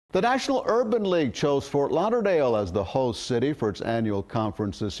The National Urban League chose Fort Lauderdale as the host city for its annual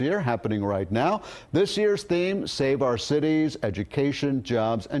conference this year, happening right now. This year's theme, Save Our Cities, Education,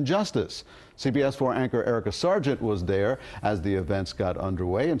 Jobs, and Justice. CBS 4 anchor Erica Sargent was there as the events got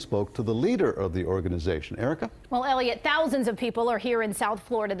underway and spoke to the leader of the organization. Erica? Well, Elliot, thousands of people are here in South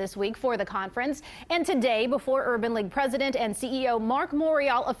Florida this week for the conference. And today, before Urban League President and CEO Mark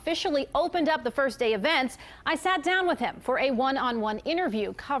Morial officially opened up the first day events, I sat down with him for a one-on-one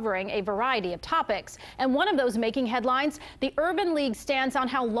interview covering a variety of topics. And one of those making headlines, the Urban League stance on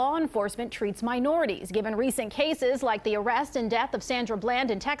how law enforcement treats minorities, given recent cases like the arrest and death of Sandra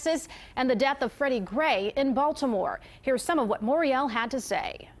Bland in Texas and the death of Freddie Gray in Baltimore. Here's some of what Morial had to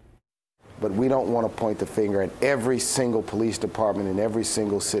say. But we don't want to point the finger at every single police department in every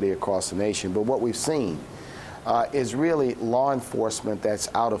single city across the nation. But what we've seen is really law enforcement that's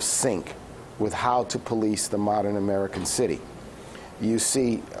out of sync with how to police the modern American city. You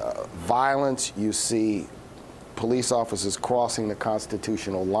see violence, you see police officers crossing the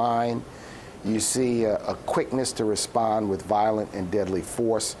constitutional line, you see a quickness to respond with violent and deadly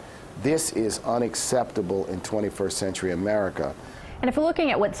force. This is unacceptable in 21st century America. And if we're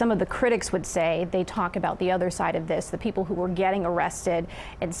looking at what some of the critics would say, they talk about the other side of this, the people who were getting arrested,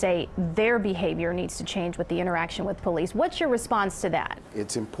 and say their behavior needs to change with the interaction with police. What's your response to that?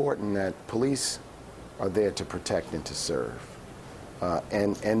 It's important that police are there to protect and to serve.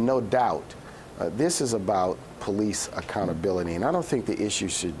 And no doubt, this is about police accountability. And I don't think the issue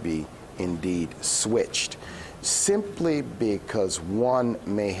should be indeed switched simply because one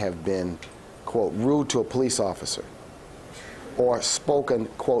may have been, quote, rude to a police officer or spoken,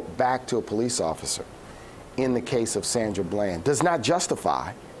 quote, back to a police officer in the case of Sandra Bland does not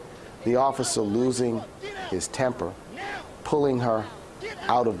justify the officer losing his temper, pulling her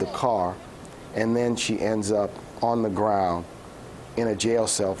out of the car, and then she ends up on the ground in a jail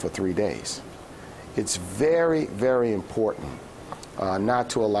cell for 3 days. It's very, very important not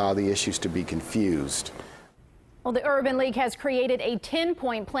to allow the issues to be confused. Well, the Urban League has created a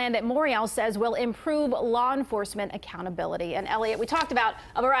 10-point plan that Morial says will improve law enforcement accountability. And Elliot, we talked about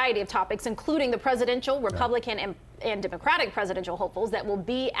a variety of topics, including the presidential, Republican, and Democratic presidential hopefuls that will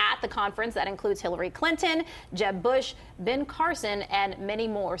be at the conference. That includes Hillary Clinton, Jeb Bush, Ben Carson, and many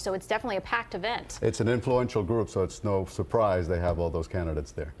more. So it's definitely a packed event. It's an influential group, so it's no surprise they have all those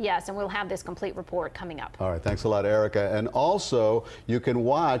candidates there. Yes, and we'll have this complete report coming up. All right, thanks a lot, Erica. And also, you can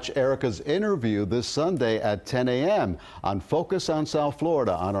watch Erica's interview this Sunday at 10 a.m. on Focus on South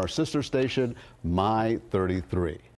Florida on our sister station, My 33.